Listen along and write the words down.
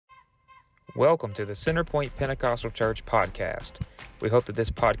Welcome to the Centerpoint Pentecostal Church podcast. We hope that this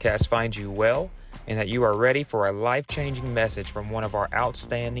podcast finds you well and that you are ready for a life-changing message from one of our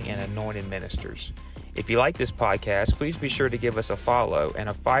outstanding and anointed ministers. If you like this podcast, please be sure to give us a follow and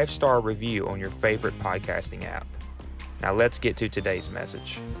a 5-star review on your favorite podcasting app. Now let's get to today's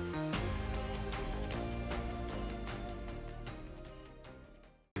message.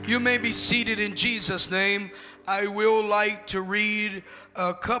 You may be seated in Jesus' name. I will like to read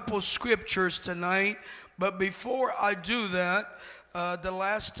a couple scriptures tonight, but before I do that, the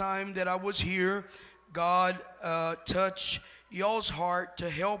last time that I was here, God touched y'all's heart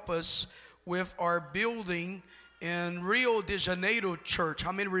to help us with our building in Rio de Janeiro church.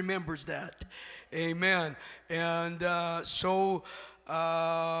 How many remembers that? Amen. And so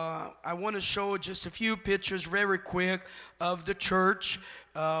I want to show just a few pictures very quick of the church.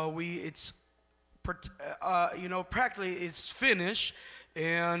 Practically it's finished,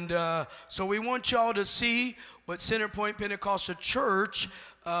 and so we want y'all to see what Centerpoint Pentecostal Church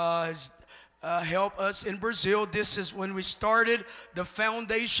has helped us in Brazil. This is when we started the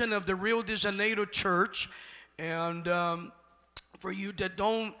foundation of the Rio de Janeiro church, and for you that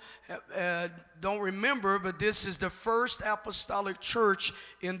don't remember, but this is the first apostolic church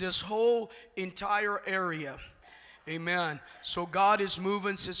in this whole entire area. Amen. So God is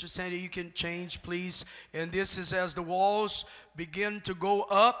moving. Sister Sandy, you can change, please. And this is as the walls begin to go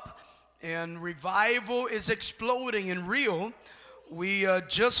up and revival is exploding in Rio. We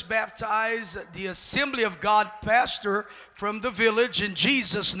just baptized the Assembly of God pastor from the village in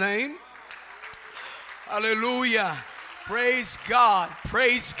Jesus' name. Hallelujah. Praise God.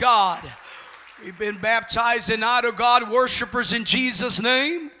 Praise God. We've been baptized in honor God worshipers in Jesus'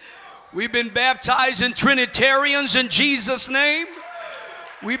 name. We've been baptized in Trinitarians in Jesus' name.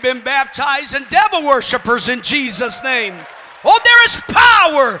 We've been baptized in devil worshipers in Jesus' name. Oh, there is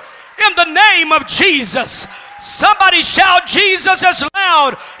power in the name of Jesus. Somebody shout Jesus as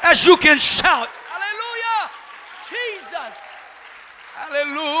loud as you can shout. Hallelujah. Jesus.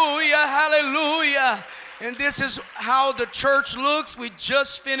 Hallelujah. Hallelujah. And this is how the church looks. We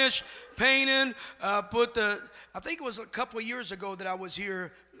just finished painting. I think it was a couple of years ago that I was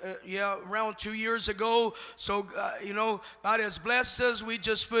here. Around 2 years ago. So, God has blessed us. We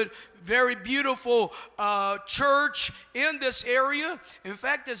just put very beautiful church in this area. In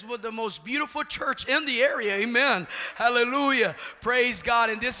fact, this was the most beautiful church in the area. Amen. Hallelujah. Praise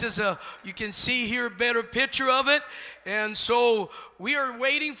God. And this is you can see here a better picture of it. And so we are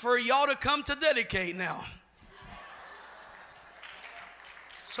waiting for y'all to come to dedicate now.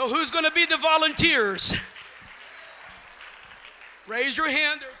 So who's going to be the volunteers? Raise your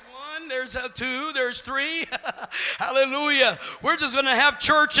hand. There's one, there's two, there's three. Hallelujah. We're just going to have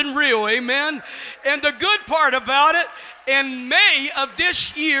church in Rio. Amen. And the good part about it, in May of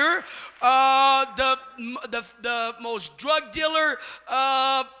this year, the most drug dealer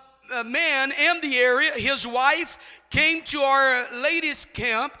man in the area, his wife, came to our ladies'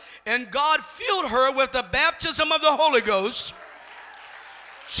 camp, and God filled her with the baptism of the Holy Ghost.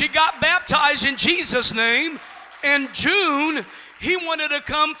 She got baptized in Jesus' name. In June, he wanted to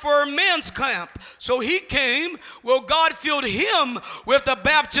come for a men's camp. So he came. Well, God filled him with the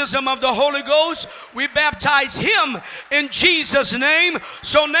baptism of the Holy Ghost. We baptized him in Jesus' name.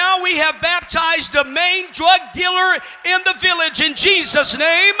 So now we have baptized the main drug dealer in the village in Jesus'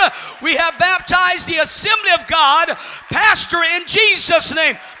 name. We have baptized the Assembly of God pastor in Jesus'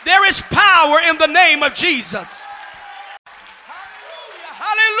 name. There is power in the name of Jesus.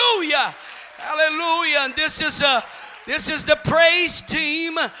 Hallelujah. Hallelujah. And this is the praise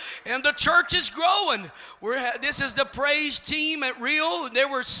team, and the church is growing. This is the praise team at Rio. They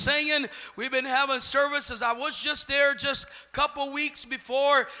were singing. We've been having services. I was just there just a couple weeks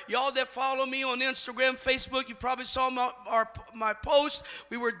before. Y'all that follow me on Instagram, Facebook, you probably saw my post.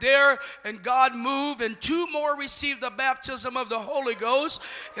 We were there, and God moved, and 2 more received the baptism of the Holy Ghost.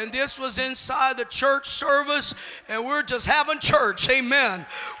 And this was inside the church service, and we're just having church. Amen.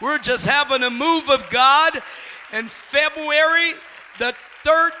 We're just having a move of God. In February the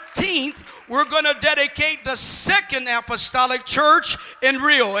 13th, we're going to dedicate the second apostolic church in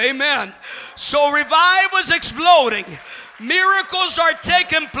Rio. Amen. So revival is exploding. Miracles are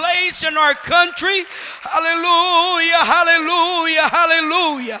taking place in our country. Hallelujah, hallelujah,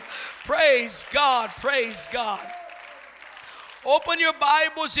 hallelujah. Praise God, praise God. Open your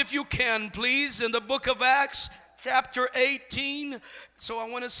Bibles if you can, please, in the book of Acts, chapter 18. So I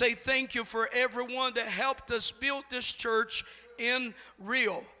want to say thank you for everyone that helped us build this church in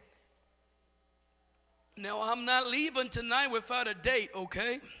Rio. Now, I'm not leaving tonight without a date,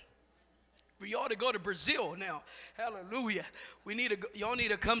 okay? For y'all to go to Brazil now. Hallelujah. Y'all need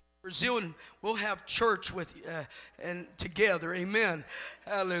to come Brazil, and we'll have church with and together. Amen.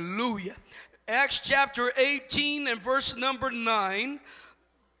 Hallelujah. Acts chapter 18 and verse number 9.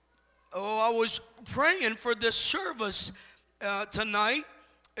 Oh, I was praying for this service tonight,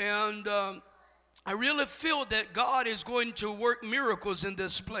 and I really feel that God is going to work miracles in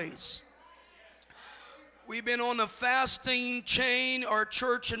this place. We've been on a fasting chain, our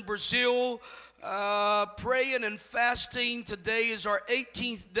church in Brazil, praying and fasting. Today is our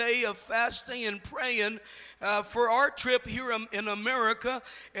 18th day of fasting and praying for our trip here in America,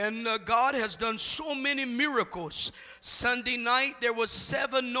 and God has done so many miracles. Sunday night there was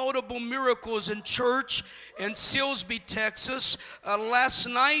 7 notable miracles in church in Silsbee, Texas. Last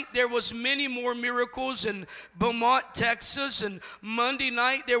night there was many more miracles in Beaumont, Texas, and Monday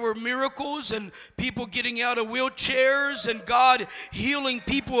night there were miracles and people getting out of wheelchairs and God healing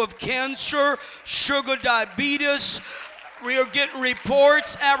people of cancer, sugar, diabetes. We are getting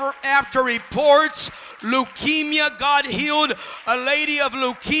reports after reports. Leukemia, God healed a lady of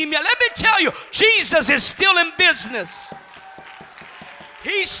leukemia. Let me tell you, Jesus is still in business.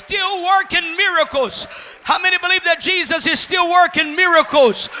 He's still working miracles. How many believe that Jesus is still working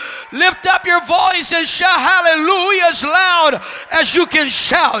miracles? Lift up your voice and shout hallelujah as loud as you can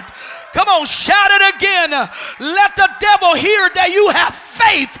shout. Come on, shout it again. Let the devil hear that you have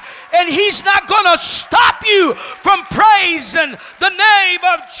faith, and he's not going to stop you from praising the name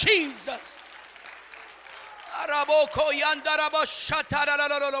of Jesus.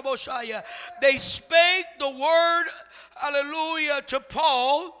 They spake the word, hallelujah, to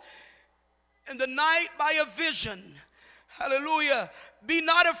Paul in the night by a vision. Hallelujah. Be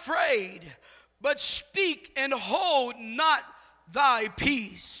not afraid, but speak and hold not thy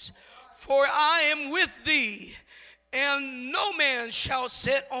peace. For I am with thee, and no man shall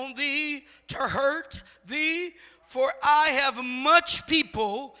set on thee to hurt thee, for I have much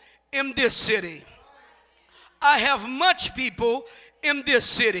people in this city. I have much people in this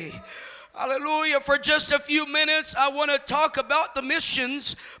city. Hallelujah. For just a few minutes, I want to talk about the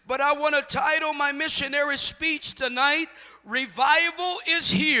missions, but I want to title my missionary speech tonight, Revival is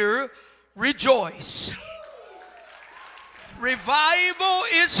Here, Rejoice. Revival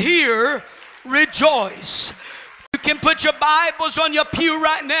is here, rejoice. You can put your Bibles on your pew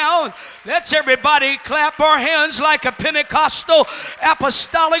right now. Let's everybody clap our hands like a Pentecostal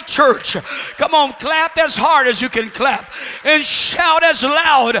apostolic church. Come on, clap as hard as you can clap and shout as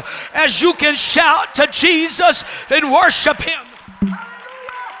loud as you can shout to Jesus and worship Him.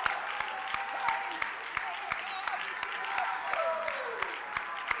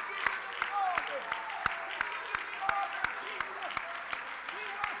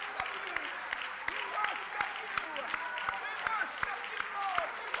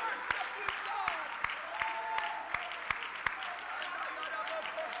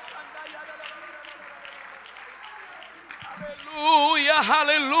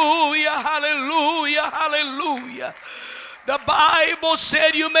 Hallelujah, hallelujah, hallelujah. The Bible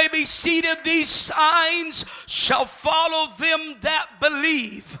said, you may be seated, these signs shall follow them that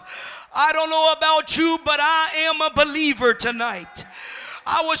believe. I don't know about you, but I am a believer tonight.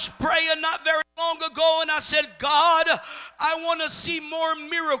 I was praying not very long ago and I said, God, I want to see more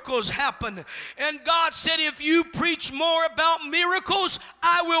miracles happen. And God said, if you preach more about miracles,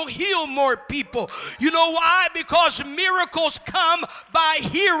 I will heal more people. You know why? Because miracles come by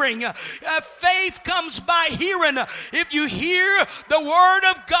hearing. Faith comes by hearing. If you hear the word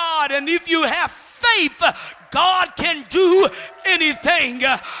of God and if you have faith, God can do anything.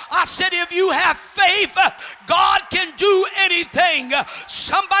 I said, if you have faith, God can do anything.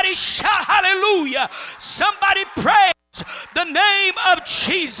 Somebody shout hallelujah. Somebody praise the name of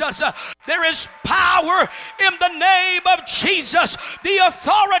Jesus. There is power in the name of Jesus. The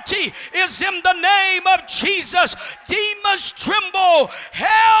authority is in the name of Jesus. Demons tremble.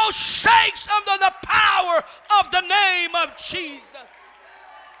 Hell shakes under the power of the name of Jesus.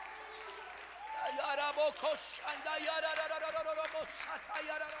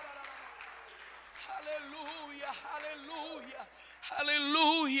 Hallelujah, hallelujah,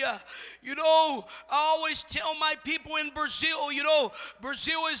 hallelujah. You know, I always tell my people in Brazil, you know,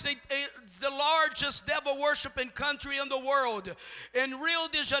 Brazil is the largest devil worshiping country in the world. In Rio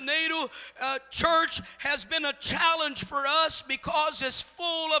de Janeiro, church has been a challenge for us because it's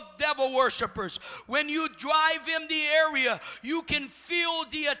full of devil worshipers. When you drive in the area, you can feel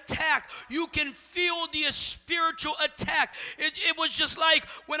the attack. You can feel the spiritual attack. It was just like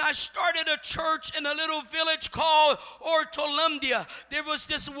when I started a church in a little village called Hortolândia. area, there was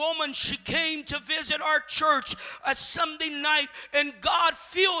this woman. She came to visit our church a Sunday night, and God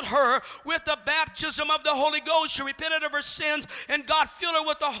filled her with the baptism of the Holy Ghost. She repented of her sins, and God filled her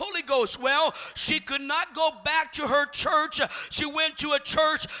with the Holy Ghost. Well, she could not go back to her church. She went to a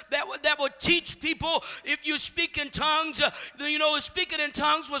church that would teach people, if you speak in tongues, speaking in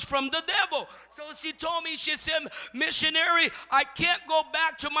tongues was from the devil. So she told me, she said, "Missionary, I can't go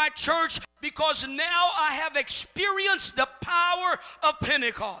back to my church because now I have experienced the power of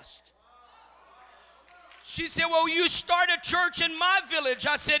Pentecost." She said, "Well, you start a church in my village."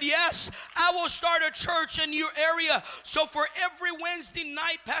 I said, "Yes, I will start a church in your area." So for every Wednesday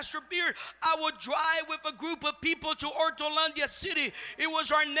night, Pastor Beard, I would drive with a group of people to Ortolandia City. It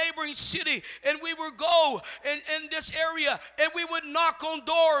was our neighboring city. And we would go in this area, and we would knock on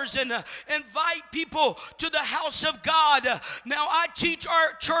doors and invite people to the house of God. Now, I teach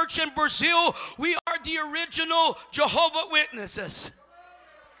our church in Brazil. We are the original Jehovah's Witnesses.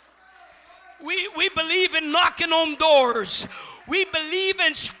 We believe in knocking on doors. We believe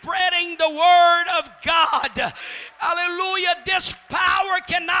in spreading the word of God. Hallelujah. This power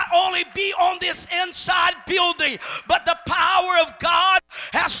can not only be on this inside building, but the power of God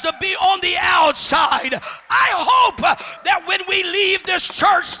has to be on the outside. I hope that when we leave this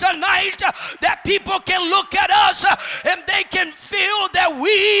church tonight, that people can look at us and they can feel that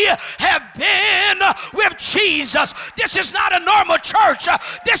we have been with Jesus. This is not a normal church.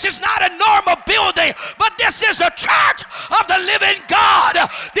 This is not a normal building, but this is the church of the living God.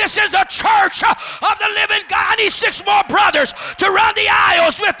 This is the church of the living God. I need 6 more brothers to run the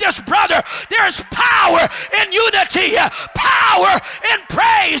aisles with this brother. There's power in unity, power in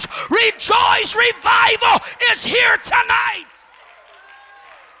praise. Rejoice, revival is here tonight.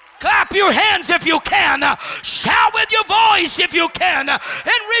 Clap your hands if you can. Shout with your voice if you can.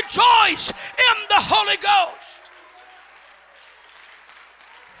 And rejoice in the Holy Ghost.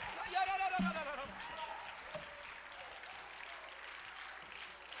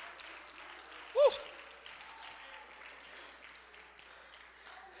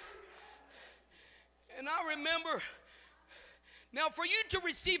 And I remember, now for you to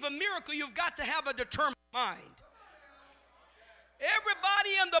receive a miracle, you've got to have a determined mind.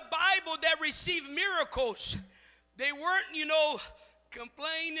 Everybody in the Bible that received miracles, they weren't,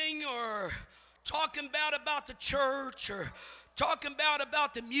 complaining or talking bad about the church or talking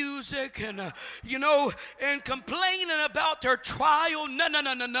about the music and, and complaining about their trial.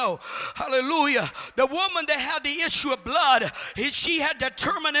 No. Hallelujah. The woman that had the issue of blood, she had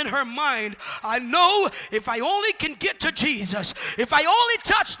determined in her mind, I know if I only can get to Jesus, if I only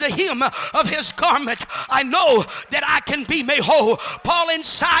touch the hem of his garment, I know that I can be made whole. Paul and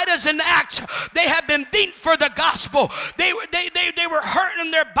Silas in Acts, they had been beaten for the gospel. They were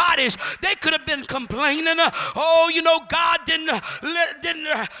hurting their bodies. They could have been complaining, God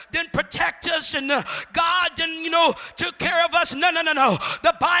didn't protect us, and God didn't, took care of us. No.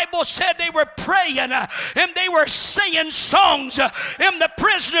 The Bible said they were praying and they were singing songs, and the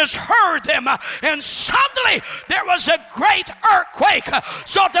prisoners heard them, and suddenly there was a great earthquake.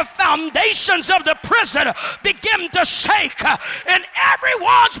 So the foundations of the prison began to shake, and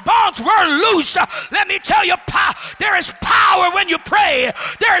everyone's bonds were loose. Let me tell you, there is power when you pray.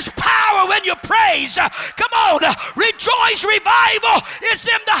 There is power when you praise. Come on, rejoice. Revival is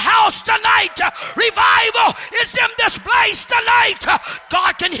in the house tonight. Revival is in this place tonight.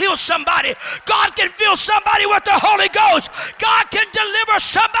 God can heal somebody. God can fill somebody with the Holy Ghost. God can deliver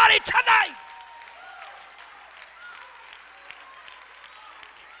somebody tonight.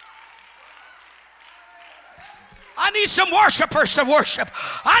 I need some worshipers to worship.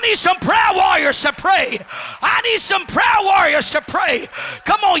 I need some prayer warriors to pray. I need some prayer warriors to pray.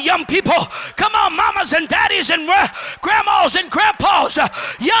 Come on, young people. Come on, mamas and daddies and grandmas and grandpas.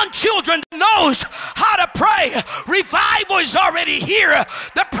 Young children knows how to pray. Revival is already here.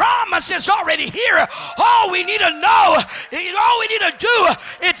 The promise is already here. All we need to know, all we need to do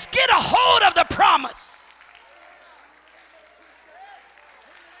is get a hold of the promise.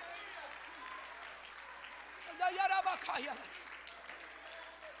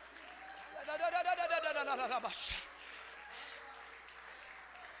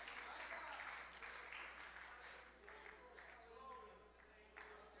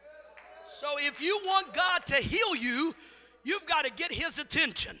 So if you want God to heal you, you've got to get his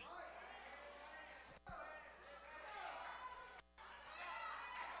attention.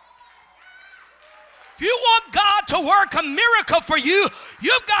 If you want God to work a miracle for you,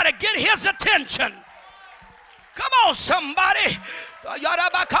 you've got to get his attention. Come on, somebody. The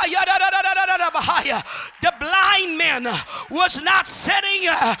blind man was not sitting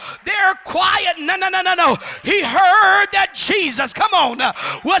there there quiet. No. He heard that Jesus, come on,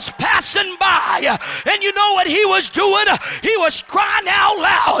 was passing by. And you know what he was doing? He was crying out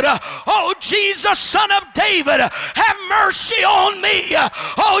loud, oh, Jesus, Son of David, have mercy on me.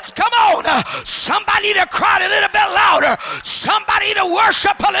 Oh, come on. Somebody to cry a little bit louder. Somebody to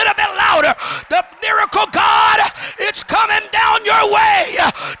worship a little bit louder. The miracle God, it's coming down your way.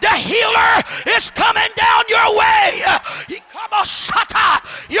 The healer is coming down your way.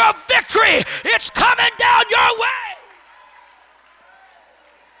 Your victory, it's coming down your way.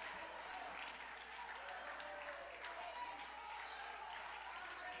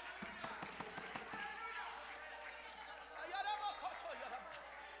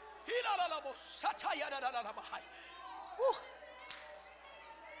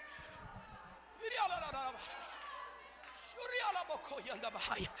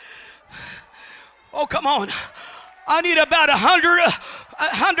 Oh, come on. I need about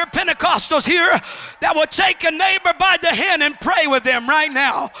 100 Pentecostals here that will take a neighbor by the hand and pray with them right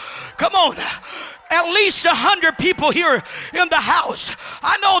now. Come on. At least 100 people here in the house.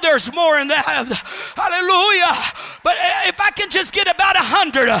 I know there's more in that. Hallelujah. But if I can just get about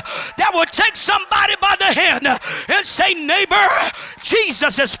 100 that will take somebody by the hand and say, neighbor,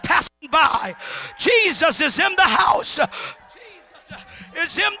 Jesus is passing by. Jesus is in the house. Jesus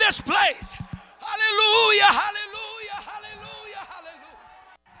is in this place. Hallelujah, hallelujah, hallelujah, hallelujah.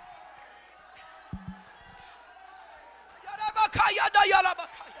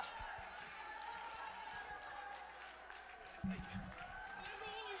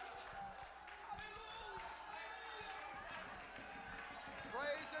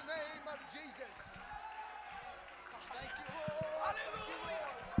 Praise the name of Jesus. Thank you, Lord.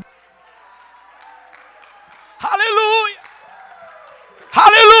 Hallelujah.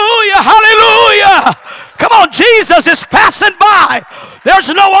 Hallelujah, hallelujah. Come on, Jesus is passing by. There's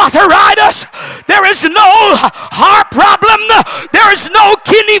no arthritis. There is no heart problem. There is no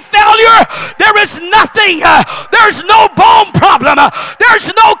kidney failure. There is nothing. There's no bone problem.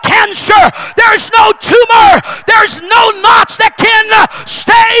 There's no cancer. There's no tumor. There's no knots that can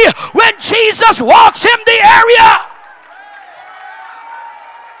stay when Jesus walks in the area.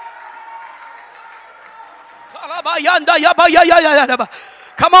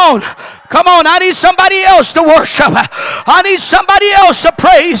 Come on, I need somebody else to worship. I need somebody else to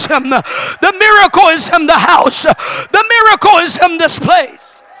praise him. The miracle is in the house. The miracle is in this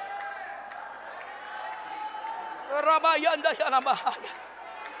place.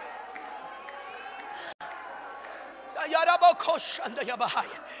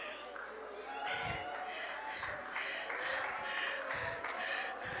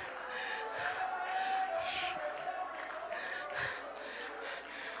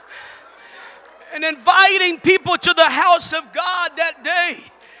 And inviting people to the house of God that day.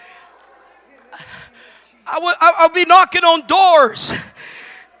 I'll be knocking on doors.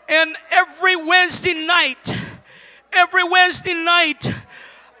 And every Wednesday night,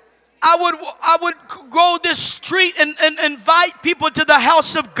 I would go this street and invite people to the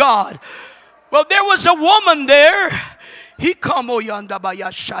house of God. Well, there was a woman there.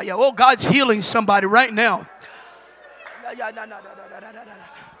 Oh, God's healing somebody right now.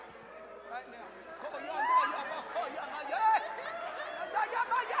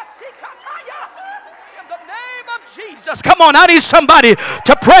 Jesus, come on, I need somebody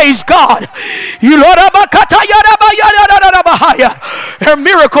to praise God. There's a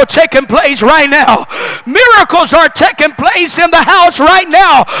miracle taking place right now. Miracles are taking place in the house right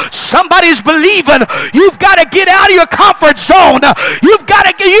now. Somebody's believing. You've got to get out of your comfort zone. You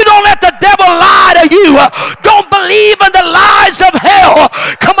don't let the devil lie to you. Don't believe in the lies of hell.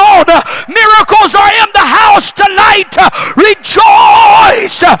 Come on, miracles are in the house tonight.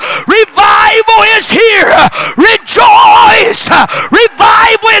 Rejoice. Revival is here. Rejoice.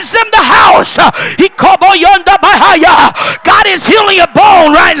 Revival is in the house. God is healing a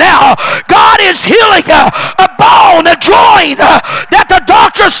bone right now. God is healing a bone, a joint that the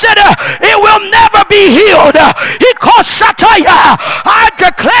doctor said it will never be healed. I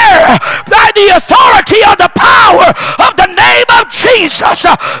declare by the authority of the power of the name of Jesus,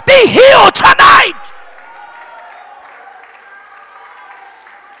 be healed tonight.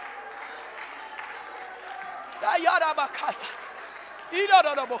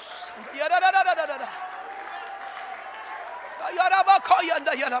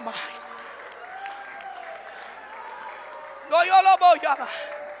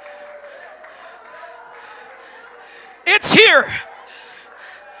 It's here.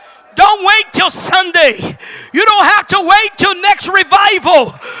 Don't wait till Sunday. You don't have to wait till next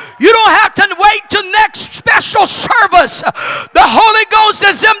revival. You don't have to wait till next special service. The Holy Ghost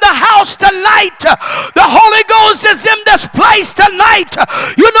is in the house tonight. The Holy Ghost is in this place tonight.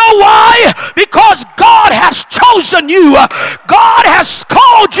 You know why? Because God has chosen you. God has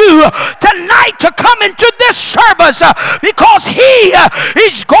called you tonight to come into this service because He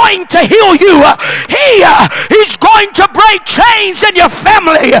is going to heal you. He is going to break chains in your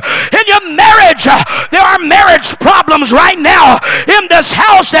family, in your marriage. There are marriage problems right now in this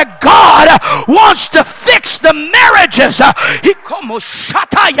house that God wants to fix the marriages.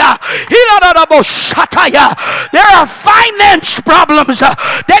 There are finance problems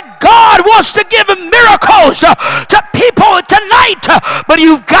that God wants to give miracles to people tonight. But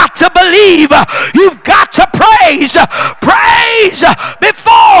you've got to believe. You've got to praise. Praise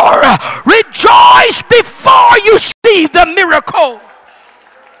before. Rejoice before you see the miracle.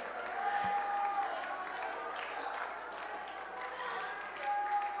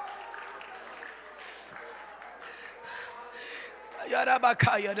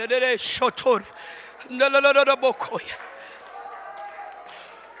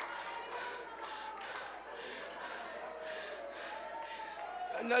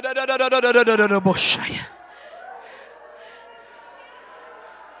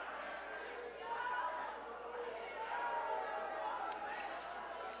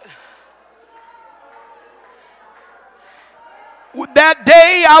 That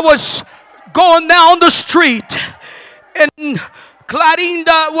day I was going down the street and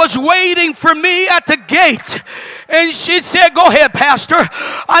Clarinda was waiting for me at the gate. And she said, go ahead, Pastor.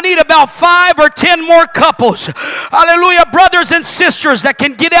 I need about 5 or 10 more couples. Hallelujah. Brothers and sisters that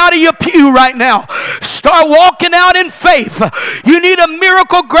can get out of your pew right now. Start walking out in faith. You need a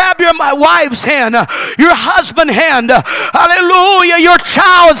miracle. Grab my wife's hand, your husband's hand. Hallelujah. Your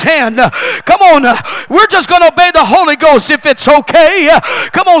child's hand. Come on. We're just going to obey the Holy Ghost if it's okay.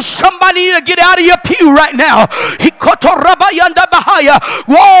 Come on. Somebody need to get out of your pew right now.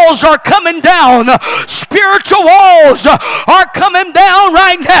 Walls are coming down. Spiritual walls are coming down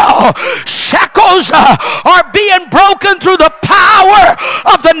right now. Shackles are being broken through the power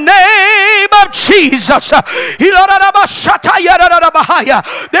of the name of Jesus.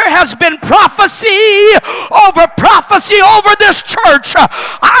 There has been prophecy over this church.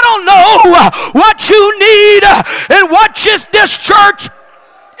 I don't know what you need and what this church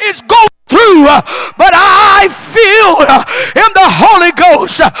is going through, but I feel in the Holy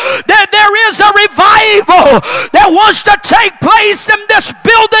Ghost that there is a revival that wants to take place in this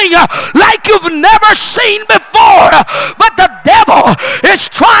building like you've never seen before. But the devil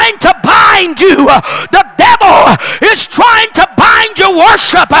is trying to bind you. The devil is trying to bind your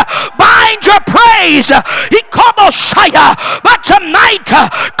worship, bind your praise. But tonight,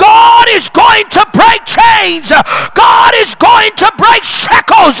 God is going to break chains. God is going to break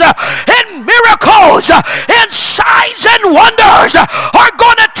shackles. And miracles and signs and wonders are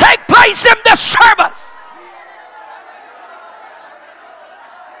going to take place in this service.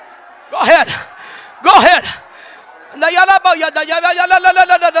 Go ahead. Go ahead.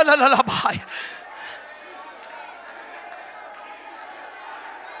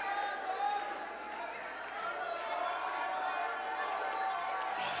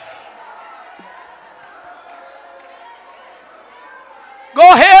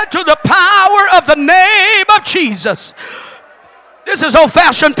 Go ahead to the power of the name of Jesus. This is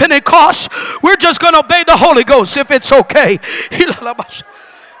old-fashioned Pentecost. We're just going to obey the Holy Ghost if it's okay. In the name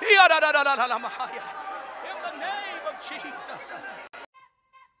of Jesus.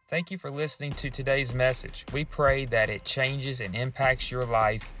 Thank you for listening to today's message. We pray that it changes and impacts your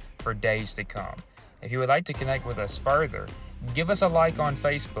life for days to come. If you would like to connect with us further, give us a like on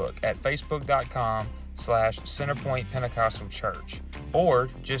Facebook at facebook.com/Centerpoint Pentecostal Church, or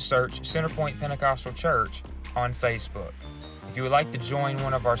just search Centerpoint Pentecostal Church on Facebook. If you would like to join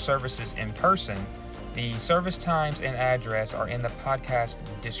one of our services in person, the service times and address are in the podcast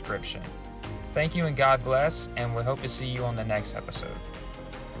description. Thank you and God bless, and we hope to see you on the next episode.